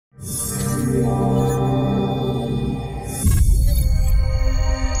Hey,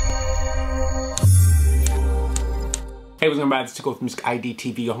 what's going on? It's Tuko with Music ID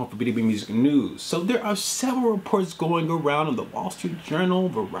TV, your home for B2B music news. So there are several reports going around in the Wall Street Journal,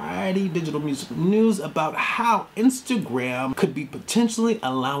 Variety, Digital Music News about how Instagram could be potentially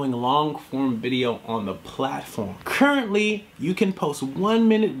allowing long-form video on the platform. Currently, you can post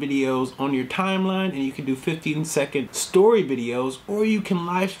 1-minute videos on your timeline and you can do 15-second story videos, or you can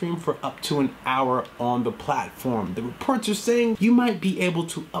live stream for up to an hour on the platform. The reports are saying you might be able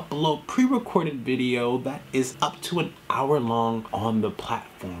to upload pre-recorded video that is up to an hour long on the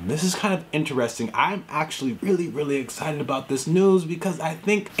platform. This is kind of interesting. I'm actually really excited about this news because I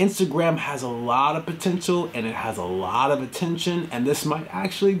think Instagram has a lot of potential and it has a lot of attention, and this might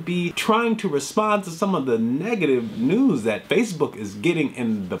actually be trying to respond to some of the negative news that Facebook is getting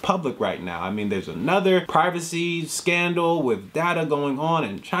in the public right now. I mean, there's another privacy scandal with data going on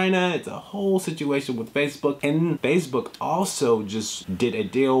in China. It's a whole situation with Facebook, and Facebook also just did a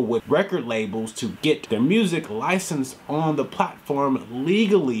deal with record labels to get their music licensed on the platform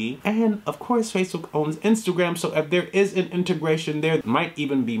legally. And of course, Facebook owns Instagram, so if there is an integration there might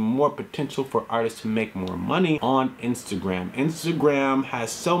even be more potential for artists to make more money on Instagram. Instagram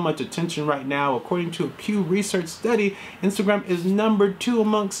has so much attention right now. According to a Pew Research study, Instagram is #2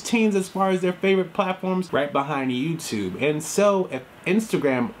 amongst teens as far as their favorite platforms, right behind YouTube. And so if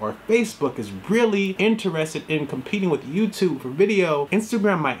Instagram or Facebook is really interested in competing with YouTube for video,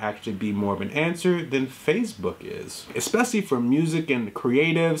 Instagram might actually be more of an answer than Facebook is. Especially for music and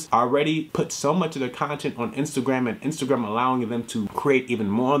creatives already put so much of their content on Instagram, and Instagram allowing them to create even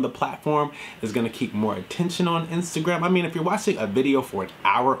more on the platform is going to keep more attention on Instagram. I mean, if you're watching a video for an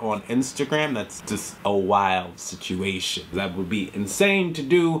hour on Instagram, that's just a wild situation. That would be insane to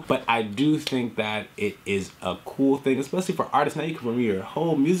do, but I do think that it is a cool thing, especially for artists. Now you can premiere a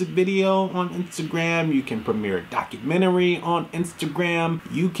whole music video on Instagram, you can premiere a documentary on Instagram,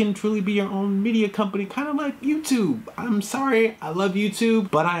 you can truly be your own media company, kind of like YouTube. I'm sorry, I love YouTube,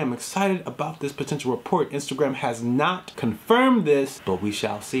 but I am excited about this potential report. Instagram has not confirmed this, but we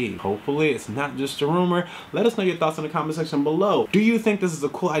shall see. Hopefully it's not just a rumor. Let us know your thoughts in the comment section below. Do you think this is a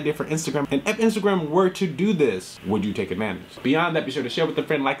cool idea for Instagram? And if Instagram were to do this, would you take advantage? Beyond that, be sure to share with a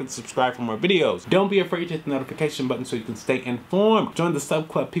friend, like and subscribe for more videos. Don't be afraid to hit the notification button so you can stay informed. Join the sub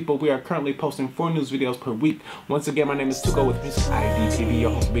club, people. We are currently posting 4 news videos per week. Once again, my name is Tuko with Music ID TV, your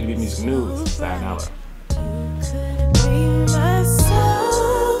host of B2B Music News. Sayonara.